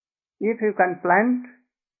if you can plant,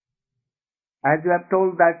 as you have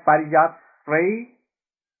told, that parijat tree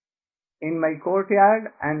in my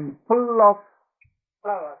courtyard and full of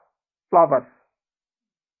flowers,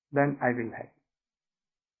 then I will have.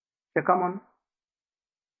 So come on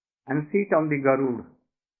and sit on the Garud,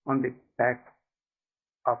 on the back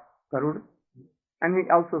of Garud, and he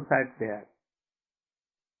also sat there.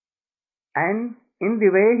 And in the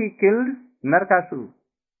way he killed Narkasur.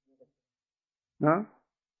 No?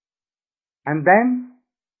 And then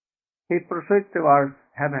he proceeded towards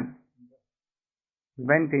heaven,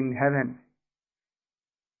 went in heaven.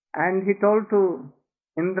 And he told to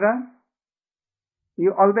Indra,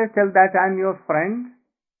 you always tell that I am your friend.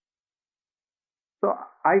 So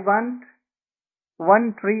I want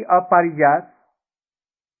one tree of parijat.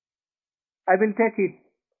 I will take it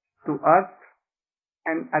to earth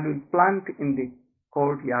and I will plant in the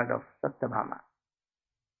courtyard of Satyabhama.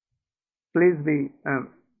 Please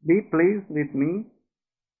be pleased with me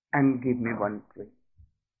and give me one tree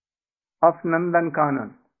of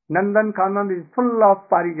Nandankanan. Nandankanan is full of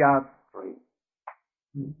parijat trees.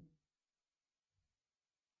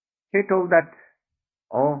 He told that,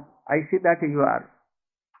 oh, I see that you are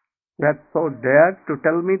so dare to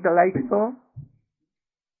tell me the like so.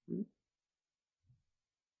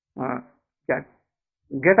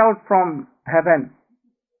 Get out from heaven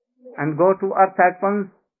and go to earth at once.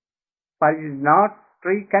 Parijat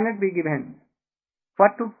tree cannot be given.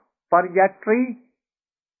 What to parijat tree?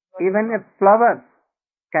 Even a flower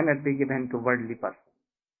cannot be given to worldly person.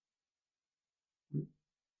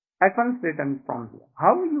 At once return from here.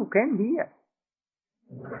 How you came here?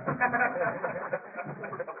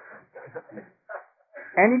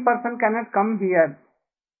 Any person cannot come here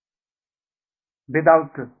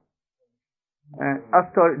without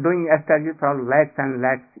doing study for lakhs and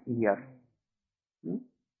lakhs years.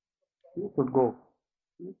 You could go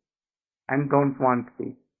and don't want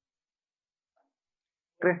peace.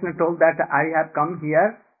 Krishna told that I have come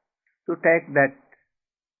here to take that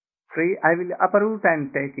tree. I will uproot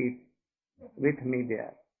and take it with me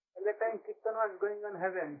there. At the time Kirtan was going on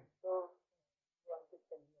heaven,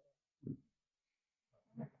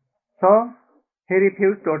 so he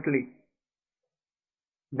refused totally.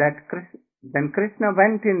 Then Krishna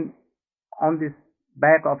went in on this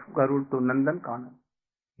back of Garud to Nandankanan.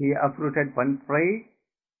 He uprooted one tree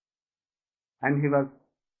and he was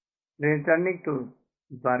returning to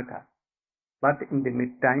Dwarka. But in the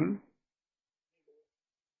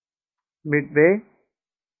midway,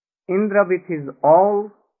 Indra with his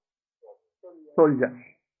all soldiers,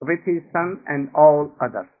 with his son and all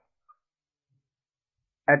others,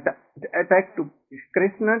 attacked to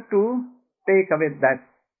Krishna to take away that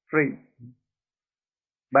tree.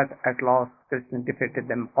 But at last Krishna defeated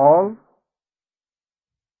them all.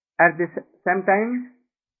 At the same time,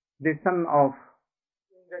 the son of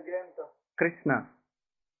Krishna,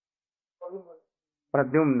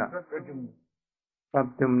 Pradyumna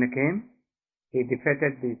came. He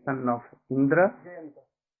defeated the son of Indra,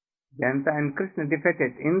 Jayanta, and Krishna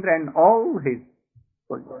defeated Indra and all his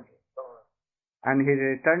soldiers. And he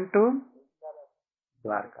returned to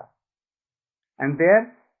Dwarka. And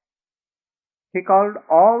there he called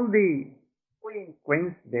all the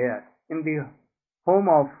queens there in the home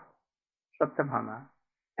of Satyabhama,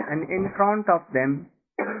 and in front of them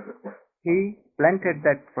he planted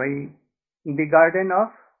that tree in the garden of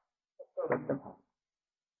Satyabhama.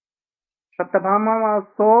 Satyabhama was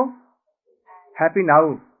so happy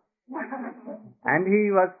now, and he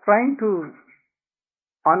was trying to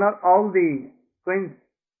honor all the queens.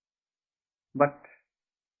 But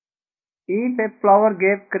if a flower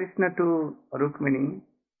gave Krishna to Rukmini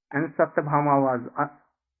and Satyabhama was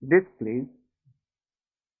displeased,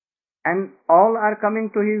 and all are coming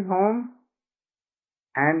to his home,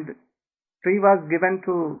 and tree was given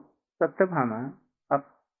to Satyabhama,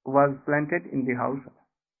 was planted in the house.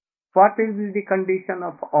 What will be the condition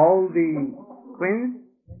of all the queens?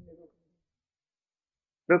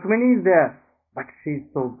 Rukmini is there, but she is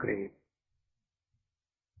so great.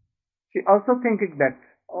 She also thinking that,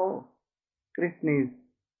 oh, Krishna is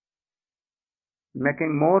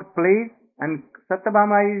making more pleased and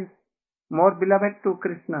Satyabhama is more beloved to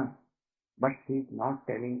Krishna. But she is not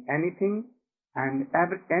telling anything, and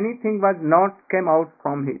anything was not came out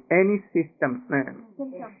from his, any symptom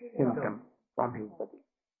from his body.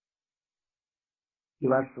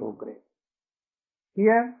 You are so great.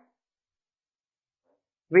 Here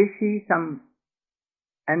we see some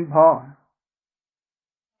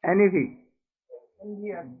envy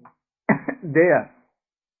there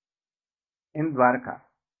in Dwarka.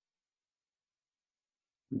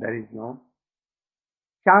 There is no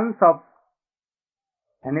chance of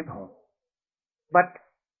anyhow. But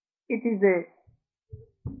it is a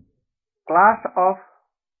class of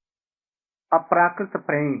aprakrita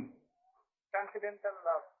prem,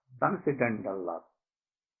 transcendental love,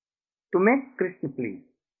 to make Krishna pleased.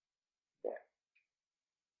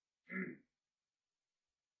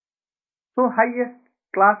 So highest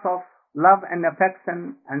class of love and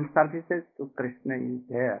affection and services to Krishna is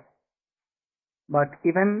there. But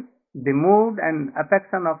even the mood and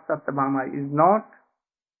affection of Satyabhama is not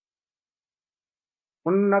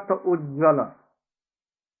unnata ujjvala.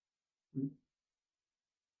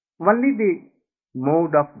 Only the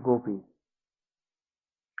mode of Gopis.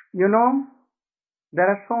 You know, there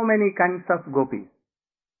are so many kinds of Gopis.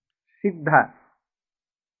 Siddha,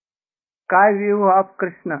 Kaya view of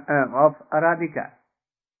Krishna, of Radhika.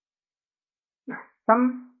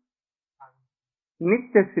 Some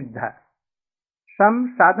Nitya Siddha,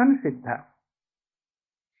 some Sadhan Siddha.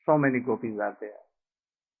 So many Gopis are there.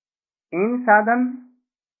 In Sadhan,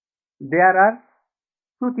 there are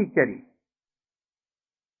Sutichari,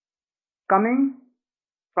 coming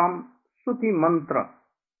from Suti mantra.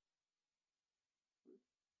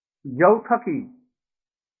 Jauthaki,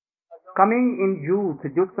 coming in youth,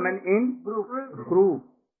 youth means in group,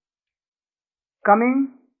 coming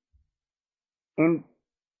in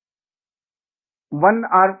one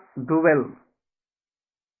or dual,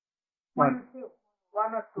 one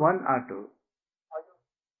or two,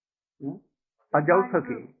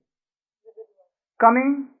 Ajauthaki,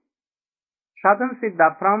 coming Sadhan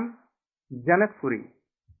Siddha from Janakpuri,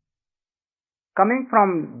 coming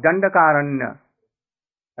from Dandakaranya,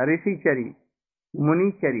 Rishichari,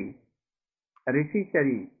 Munichari,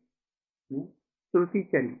 Rishichari,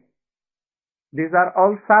 Srutichari. These are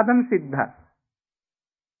all Sadhan Siddha.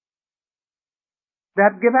 They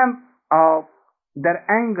have given of their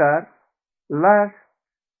anger, lust,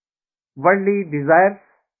 worldly desires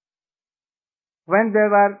when they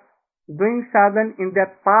were doing sadhan in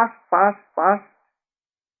their past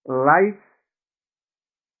lives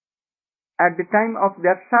at the time of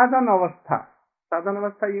their sadhan avastha. Sadhan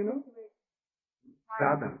avastha, you know?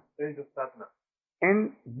 Sadhan.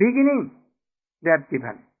 In beginning, they are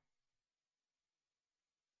given.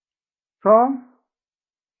 So,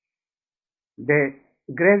 they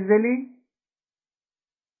gradually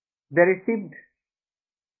they received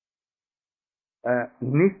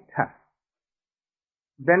nistha,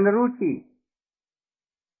 then ruchi,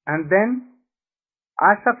 and then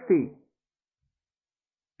asakti,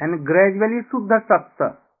 and gradually suddha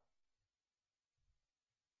satta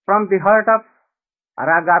from the heart of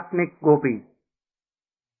ragatmik gopis.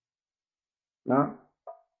 No?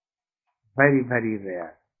 Very, very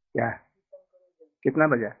rare. Yeah. कितना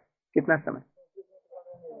बजा? कितना समय?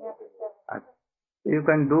 You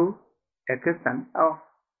can do a kirtan or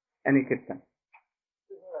any kirtan.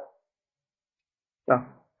 So,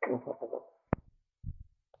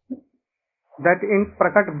 that in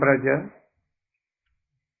Prakat Braja,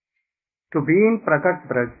 to be in Prakat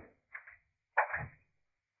Braj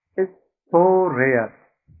is so rare.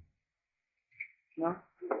 No?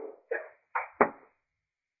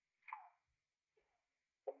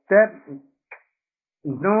 There is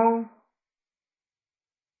no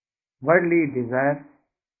worldly desire,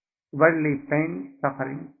 worldly pain,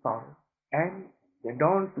 suffering, sorrow, and they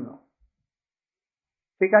don't know.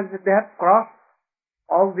 Because they have crossed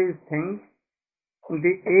all these things in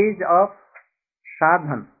the age of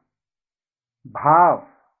sadhan, bhav,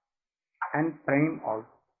 and prem also.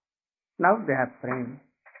 Now they have prem.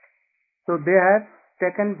 So they have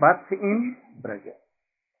taken birth in Braja.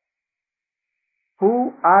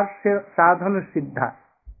 Who are sadhana siddha?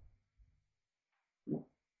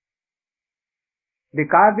 The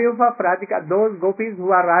Kaya of Radhika, those gopis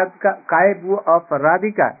who are Radhika, Kaya of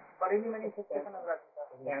Radhika,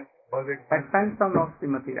 expansion of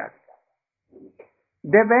Srimati Radhika.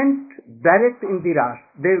 They went direct in the Ras.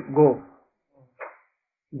 They go.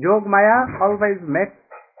 Jog Maya always make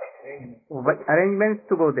arrangements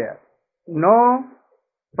to go there. No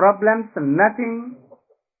problems, nothing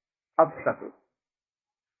obstacles.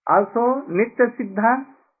 Also, Nitya Siddha,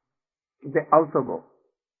 they also go.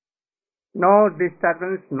 No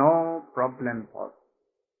disturbance, no problem also.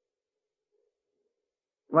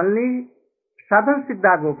 Only Sadhan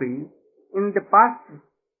Siddha Gopis, in the past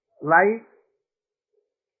life,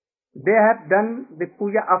 they have done the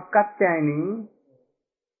puja of Katyayani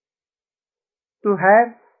to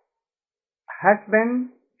have husband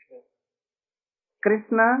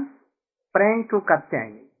Krishna praying to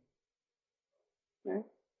Katyayani.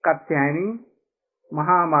 Katyayani,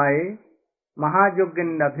 Mahamaye,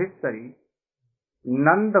 Mahajogindabhishwari,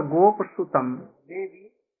 Nanda Gopasutam,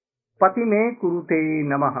 Pati me kurute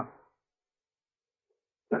namah.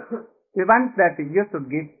 We want that you should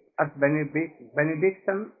give us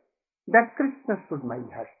benediction that Krishna should my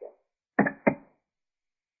husband.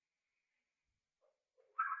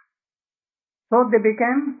 So they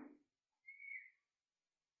became,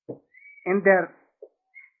 in their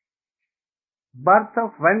birth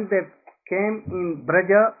of when they came in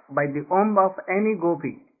Braja by the womb of any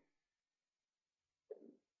Gopi,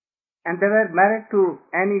 and they were married to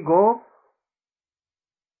any Gop,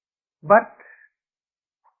 but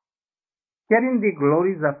hearing the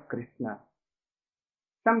glories of Krishna,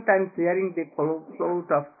 sometimes hearing the float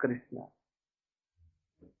of Krishna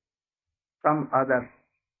from others,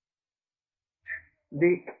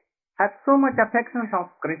 they have so much affection of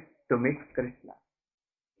Krishna to meet Krishna.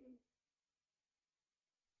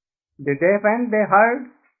 The day when they heard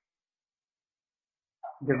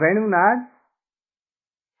the Venunad,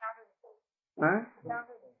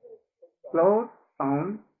 float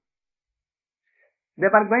sound, they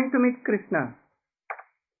were going to meet Krishna,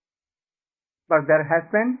 but their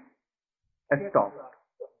husband stopped.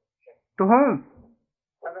 To whom?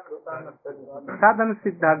 Sadhana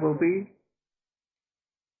Siddha Gopis,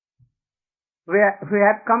 who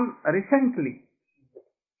have come recently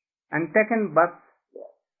and taken birth.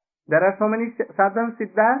 There are so many Sadhana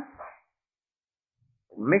Siddhas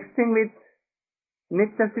mixing with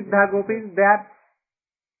Nitya Siddha Gopis. They are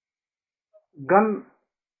gone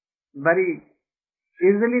very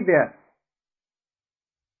easily there.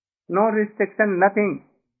 No restriction, nothing.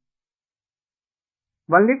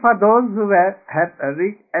 Only for those who have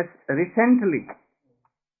reached as recently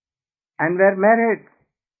and were married,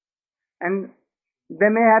 and they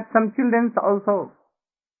may have some children also,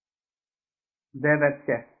 they were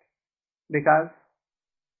checked. Because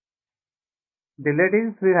the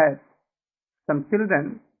ladies who have some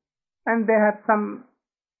children and they have some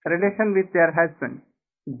relation with their husband,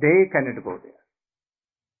 they cannot go there.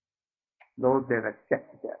 Though they were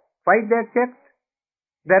checked there. Why they checked?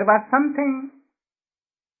 There was something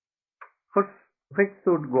which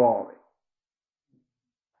should go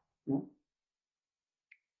away.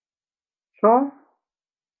 So,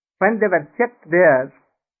 when they were checked there,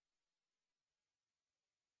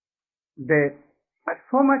 they were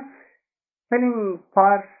so much feeling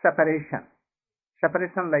for separation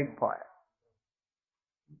like fire.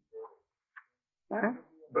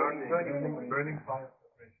 Burning fire.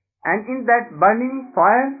 And in that burning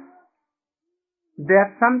fire,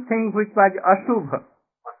 there something which was ashubha,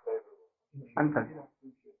 unfavorable.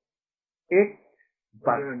 It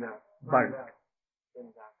burned.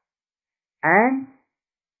 And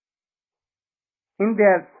in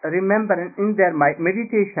their remembrance, in their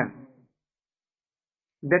meditation,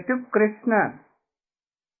 they took Krishna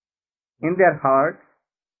in their heart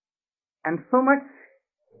and so much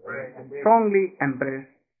strongly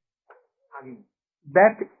embraced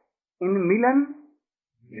that in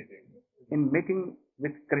meeting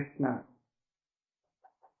with Krishna,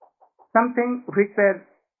 something which was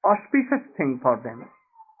auspicious thing for them,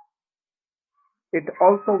 it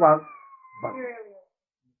also was burnt.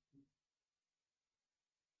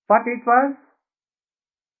 But it was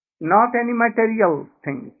not any material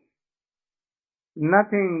thing,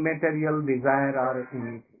 nothing material desire or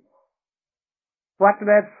anything. What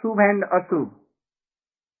were Shubh and Ashubh?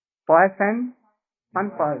 Pious and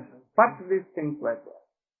unpious. What these things were there?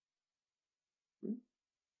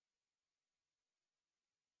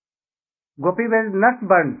 Gopi was not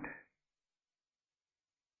burnt.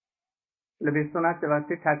 Vishwanath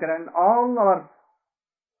Chavasti Thakur and all our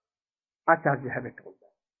Acharya have told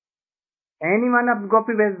that. Any one of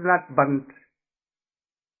Gopi was not burnt.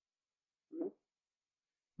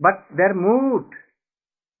 But their mood,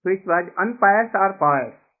 which was unpious or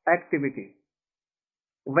pious activity,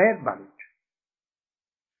 were burnt.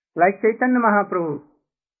 Like Chaitanya Mahaprabhu,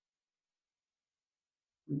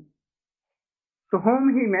 to whom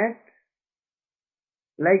he met,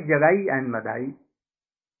 like Jagai and Madai,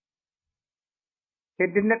 he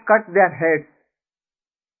did not cut their heads.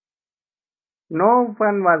 No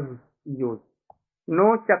one was used.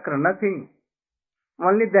 No chakra, nothing.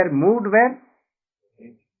 Only their mood were.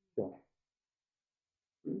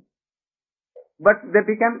 But they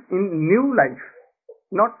became in new life,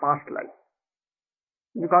 not past life.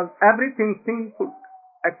 Because everything, sinful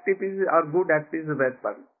activities or good activities were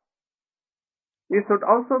burned. You should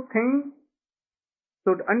also think,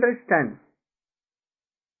 should understand,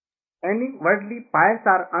 any worldly pious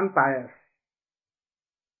or unpious,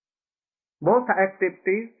 both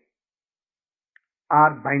activities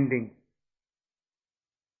are binding.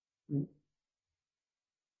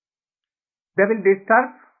 They will disturb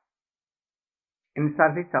in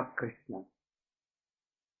service of Krishna.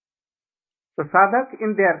 So sadhak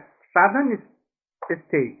in their sadhana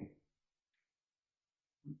stage,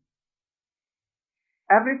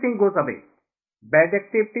 everything goes away. Bad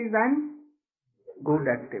activities and good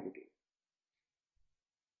activities.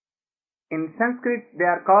 In Sanskrit they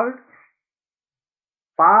are called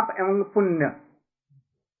pap and punya.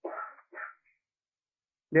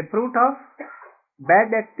 The fruit of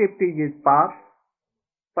bad activities is pap.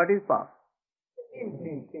 What is pap?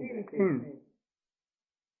 Sin.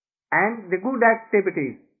 And the good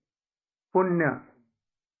activities, punya,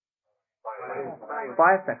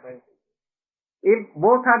 pious activities. If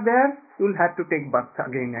both are there, you will have to take birth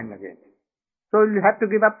again and again. So you have to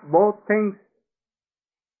give up both things.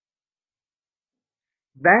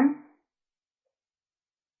 Then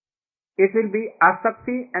it will be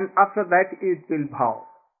asakti, and after that it will bhav.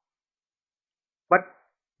 But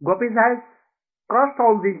Gopis has crossed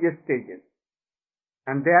all these stages,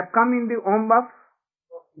 and they have come in the womb of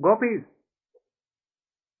Gopis.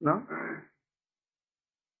 No?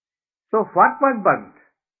 So what was burnt?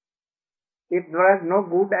 If there was no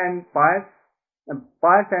good and pious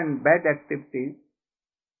and bad activities,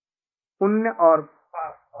 punya or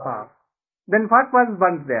pap, then what was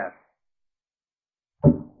burnt there?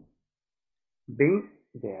 Being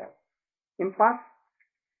there. In past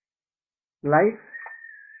life,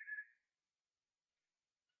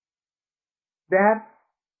 they have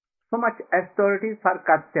so much authority for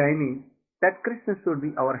Katyayani that Krishna should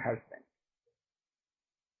be our husband.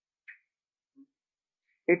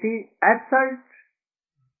 It is absurd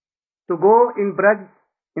to go in Braj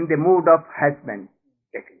in the mood of husband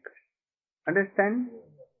taking Krishna. Understand?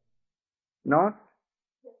 Not?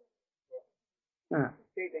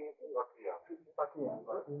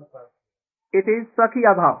 It is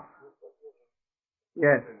Sakhiya Bhav.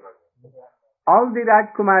 Yes. All the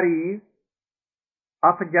Rajkumaris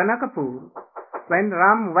of Janakpur, when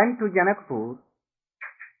Ram went to Janakpur,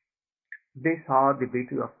 they saw the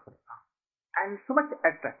beauty of Ram and so much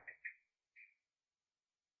attracted.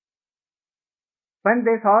 When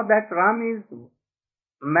they saw that Ram is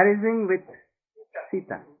marrying with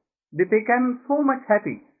Sita, they became so much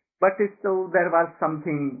happy. But still there was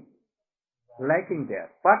something lacking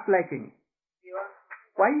there. What lacking?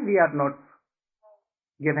 Why we are not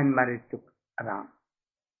given marriage to Ram?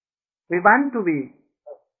 We want to be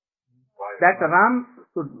that Ram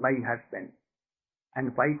should be my husband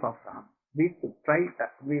and wife of Ram. We should try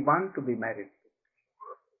that. We want to be married.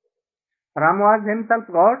 Ram was himself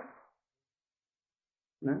God.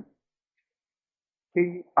 No? He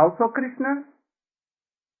is also Krishna.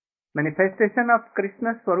 Manifestation of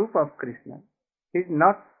Krishna, Swarup of Krishna. He is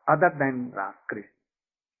not other than Krishna.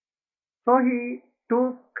 So he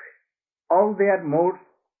took all their modes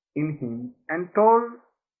in him and told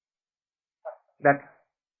that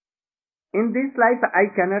in this life I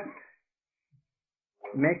cannot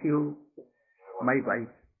make you my wife.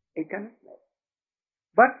 I cannot make.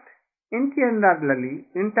 But internally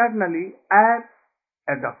I have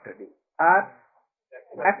adopted you, I have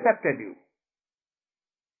accepted you.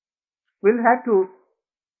 We'll have to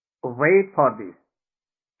wait for this,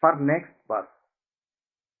 for next birth.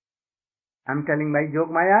 I'm telling my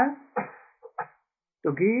Jogmaya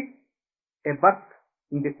to give a birth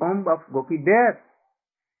in the womb of Gopi there.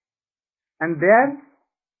 And there,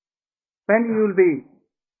 when you will be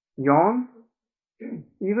young,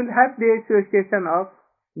 you will have the association of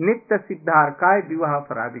Nitya Siddharkai Vivaha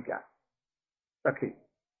Radhika. Okay.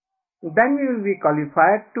 Then you will be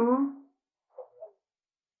qualified to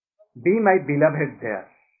be my beloved there.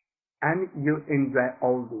 And you enjoy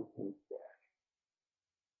all these things there.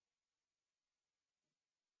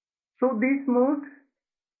 So this mood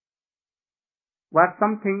was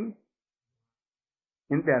something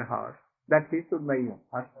in their heart that he should be your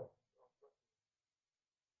husband.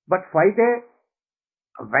 But why they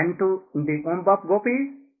went to the womb of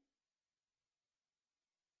Gopis?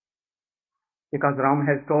 Because Ram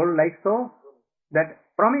has told like so, that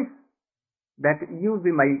promise that you will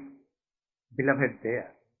be my beloved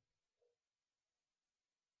there.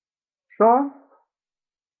 So,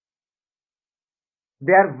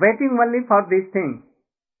 they are waiting only for this thing,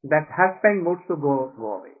 that husband mood to go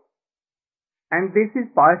away. And this is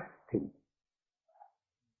past thing.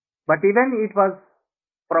 But even it was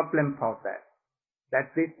problem for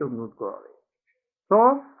that this should not go away.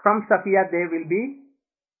 So, from Sakhiya they will be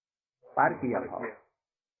Parkiya Bhav.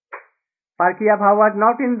 Parkiya Bhav was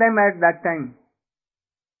not in them at that time.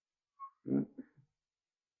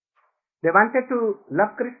 They wanted to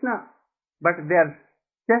love Krishna, but their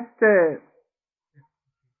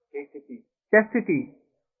chastity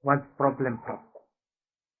was problem for them.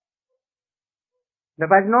 There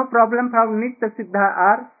was no problem from Nitya Siddha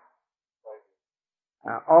or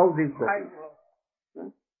all these gopis.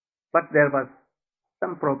 But there was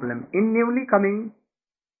some problem in newly coming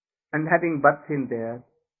and having birth in there.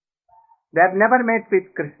 They have never met with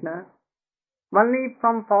Krishna. Only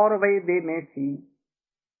from far away they may see.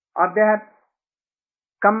 Or they have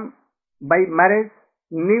come by marriage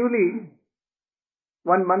newly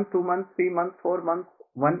 1 month, 2 months, 3 months, 4 months,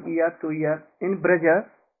 1 year, 2 years in Braja.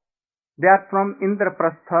 They are from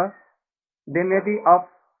Indraprastha. They may be of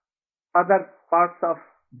other parts of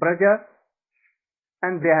Braja,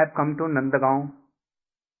 and they have come to Nandagaon.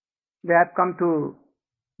 They have come to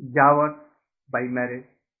Javat by marriage.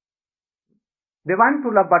 They want to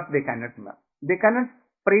love, but they cannot love. They cannot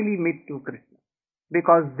freely meet to Krishna,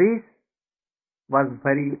 because this was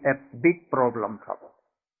a big problem for them.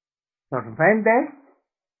 So when they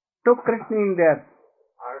took Krishna in their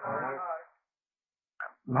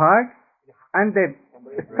heart and they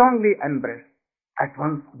strongly embraced at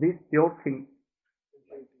once this pure thing.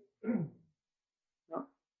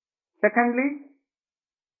 Secondly,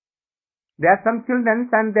 there are some children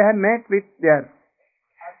and they have met with their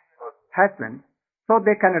husbands, so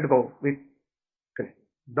they cannot go with Krishna.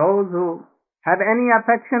 Those who have any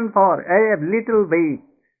affection for a little weight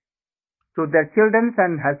to their children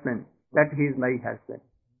and husbands, that he is my husband,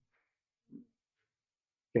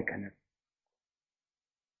 they cannot.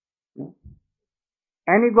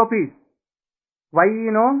 Any gopis, why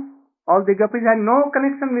all the gopis had no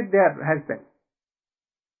connection with their husband.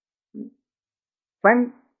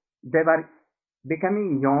 When they were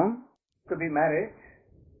becoming young to be married,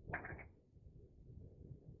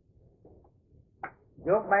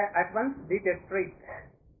 Yogamaya at once did a trick.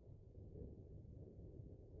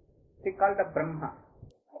 He called a Brahma.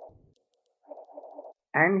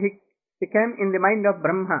 And he came in the mind of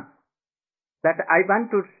Brahma that I want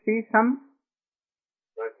to see some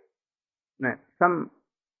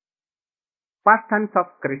pastimes of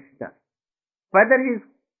Krishna. Whether he is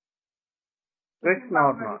Krishna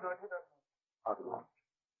or not.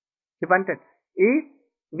 He wanted, if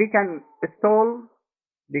we can stole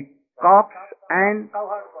the corpse and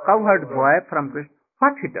cowherd boy from Krishna,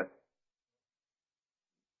 what he does?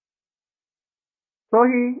 So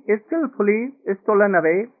he skillfully stolen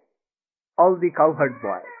away all the cowherd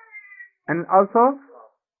boys and also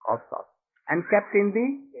corpses and kept in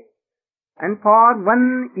and for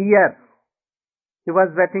 1 year he was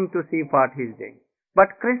waiting to see what he is doing.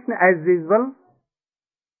 But Krishna, as usual,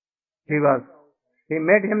 he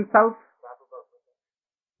made himself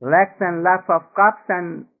lakhs and lakhs of cups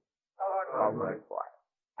and cowherd boy.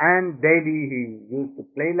 And daily he used to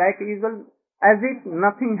play like usual, as if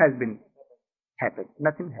nothing has been happened.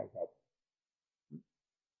 Nothing has happened.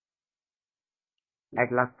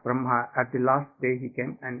 At last Brahma, at the last day he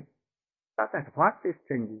came and saw that what is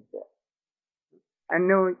strange is there. And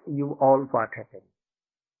know you all what happened.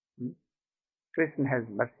 Krishna has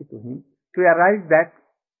mercy to him to arise that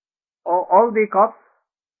all the cops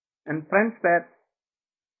and friends were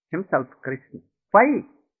himself Krishna. Why?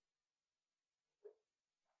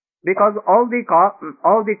 Because all the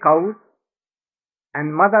cows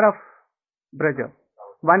and mother of Braja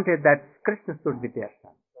wanted that Krishna should be their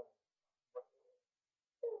son.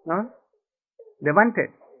 No? They wanted.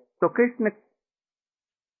 So Krishna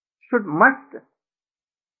must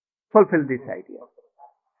fulfill this idea.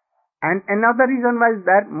 And another reason was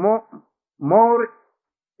that more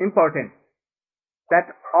important, that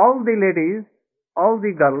all the ladies, all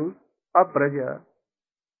the girls of Braja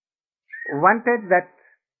wanted that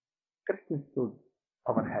Krishna should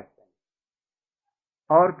our husband,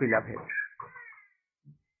 our beloved.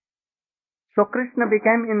 So Krishna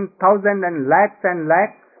became in thousands and lakhs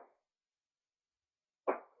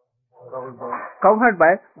cowherd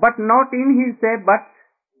boy, but not in his shape, but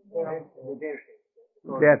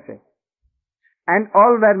their shape. And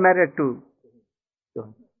all were married to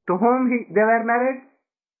whom they were married?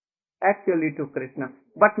 Actually to Krishna,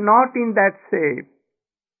 but not in that shape,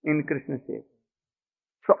 in Krishna's shape.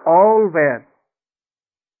 So all were.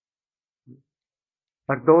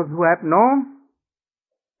 But those who have no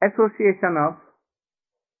association of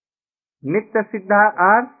Nitya Siddha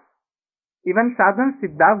or even Sadhan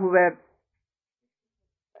Siddha who were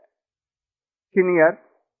senior,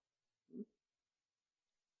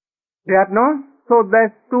 they have no. So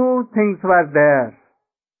those two things were there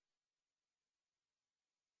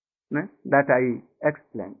that I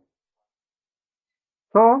explained.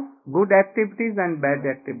 So good activities and bad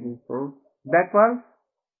activities. So that was,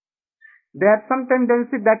 they have some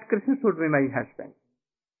tendency that Krishna should be my husband,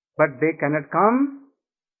 but they cannot come.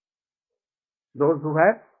 Those who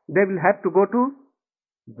have, they will have to go to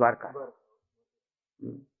Dwarka.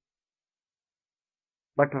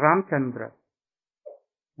 But Ramchandra,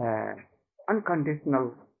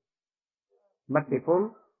 unconditional,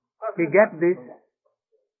 merciful, he gave this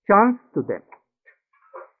chance to them.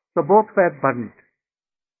 So both were burned.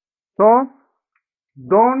 So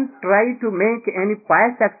don't try to make any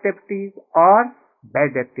pious activities or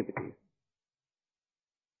bad activities.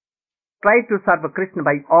 Try to serve Krishna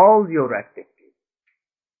by all your activities.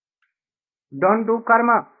 Don't do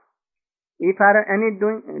karma. If you are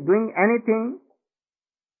doing anything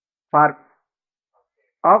for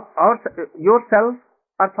yourself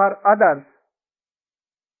or for others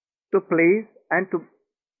to please and to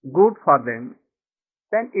good for them,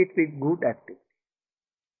 then it will be good activity.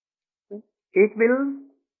 It will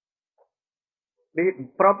be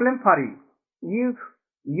problem for you. If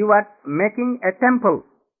you are making a temple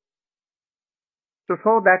to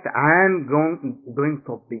show that I am doing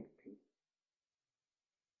so big thing.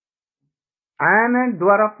 I am a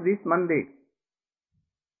doer of this mandir.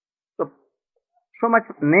 So much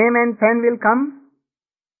name and fame will come,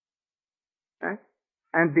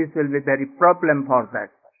 and this will be very problem for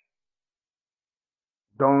that person.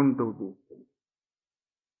 Don't do this thing.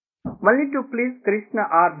 Only to please Krishna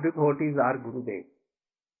or devotees or Gurudev.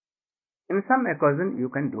 In some occasion you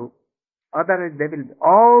can do. Otherwise they will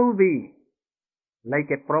all be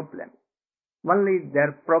like a problem. Only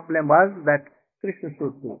their problem was that Krishna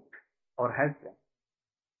should do or has done.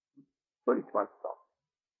 So it was so.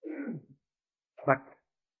 But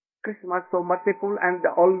Krishna was so merciful, and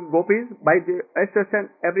all gopis, by the assassin,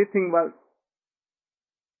 everything was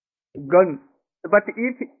gone. But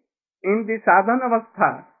if in the sadhana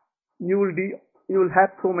avastha you will have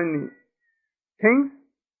so many things,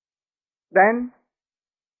 then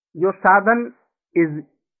your sadhana is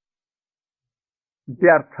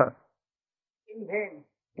vyartha. In vain.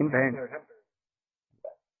 In vain.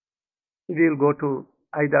 You will go to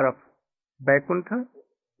either of Vaikuntha.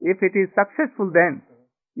 If it is successful, then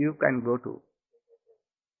you can go to,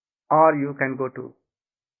 or you can go to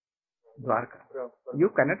Dwarka. You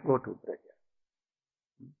cannot go to Braja.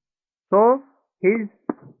 So he is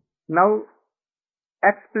now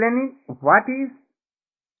explaining what is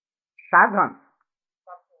sadhan.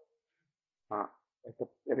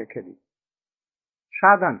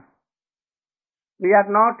 Sadhan. We are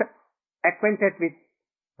not acquainted with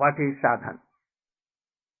what is sadhan.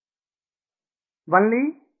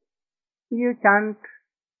 Only you chant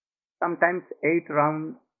sometimes 8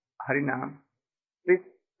 rounds Harinam with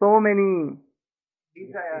so many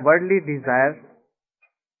worldly desires,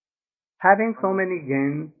 having so many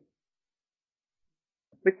gains,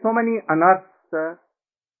 with so many anarthas,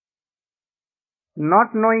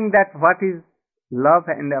 not knowing that what is love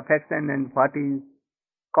and affection and what is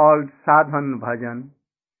called sadhan bhajan,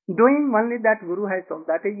 doing only that Guru has told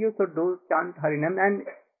that you should do chant Harinam, and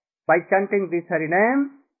by chanting this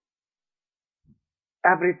Harinam,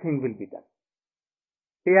 everything will be done.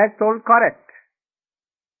 He has told correct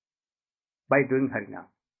by doing Harinam.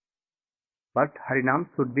 But Harinam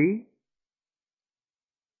should be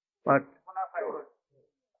what?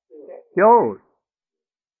 Pure.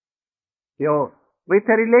 Pure. With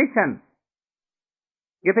a relation.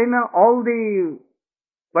 Give him all the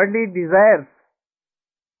worldly desires,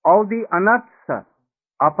 all the anarthas,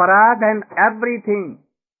 aparad and everything,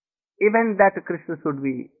 even that Krishna should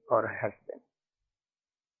be or has them.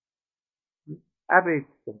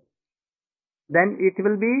 Everything. Then it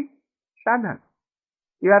will be sadhan.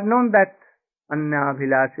 You have known that Anya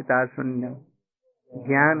Vilasita Sunya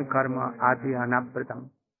Jnana Karma Adi Anapratam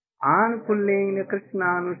Anukullena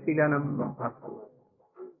Krishnanushilanam Bhakti.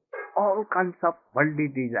 All kinds of worldly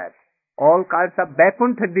desires, all kinds of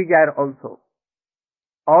Vaikuntha desire also,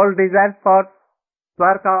 all desires for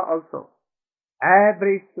Dwarka also,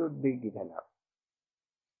 every should be given up.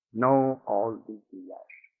 Know all these desires.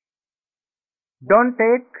 Don't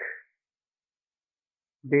take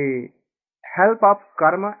the help of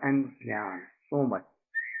karma and jnana so much.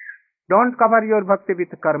 Don't cover your bhakti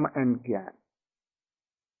with karma and jnana.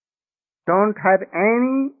 Don't have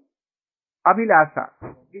any abhilasha.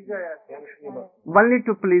 Only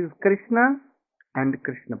to please Krishna and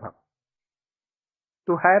Krishna bhakti.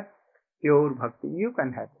 To have pure bhakti, you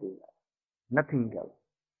can have pure, nothing else.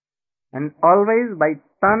 And always by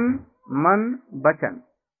tan, man, vachan.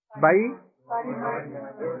 By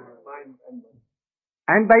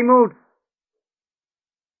and by moods.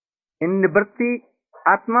 In nivritti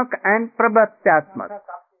atmak and prabhatyatmak.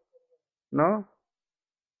 No?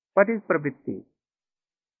 What is pravritti?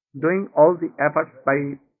 Doing all the efforts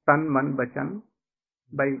by tan, man, vachan,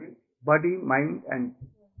 by body, mind and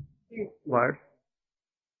words.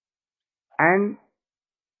 And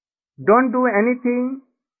Don't do anything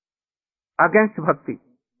against bhakti.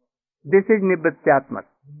 This is nivrityatmak.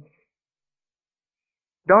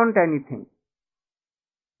 Don't anything,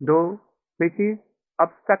 though which is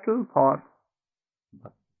obstacle for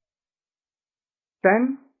bhakti.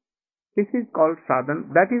 Then this is called sadhana.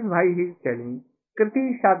 That is why he is telling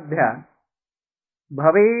kriti sadhya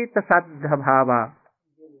bhavet sadhya bhava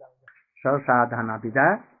sasadhana vida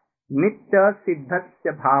nitya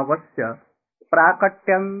siddhasya bhavasya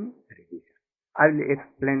prakatyam. I will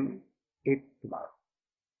explain it tomorrow.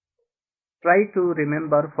 Try to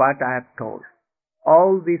remember what I have told.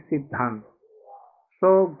 All these siddhants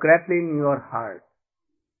so greatly in your heart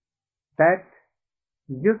that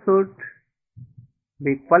you should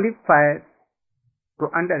be qualified to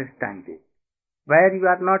understand it. Where you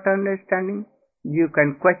are not understanding, you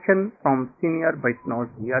can question from senior Vaishnavas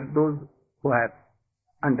here, those who have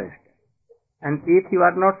understood. And if you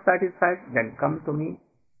are not satisfied, then come to me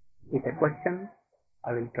with a question.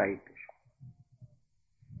 I will try to show.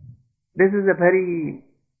 This is a very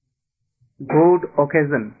good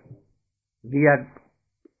occasion. We are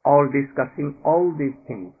all discussing all these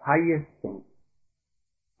things, highest things.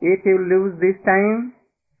 If you lose this time,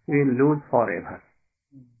 you will lose forever.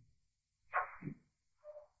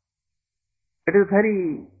 It is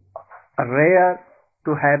very rare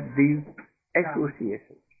to have these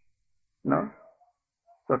associations. No?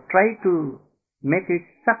 So try to make it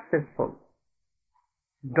successful.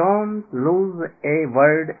 Don't lose a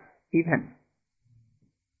word even.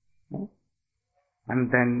 No?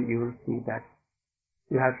 And then you will see that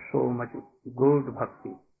you have so much good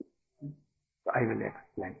bhakti. So I will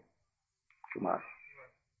explain tomorrow.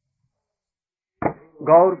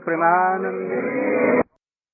 Gaur Premanand.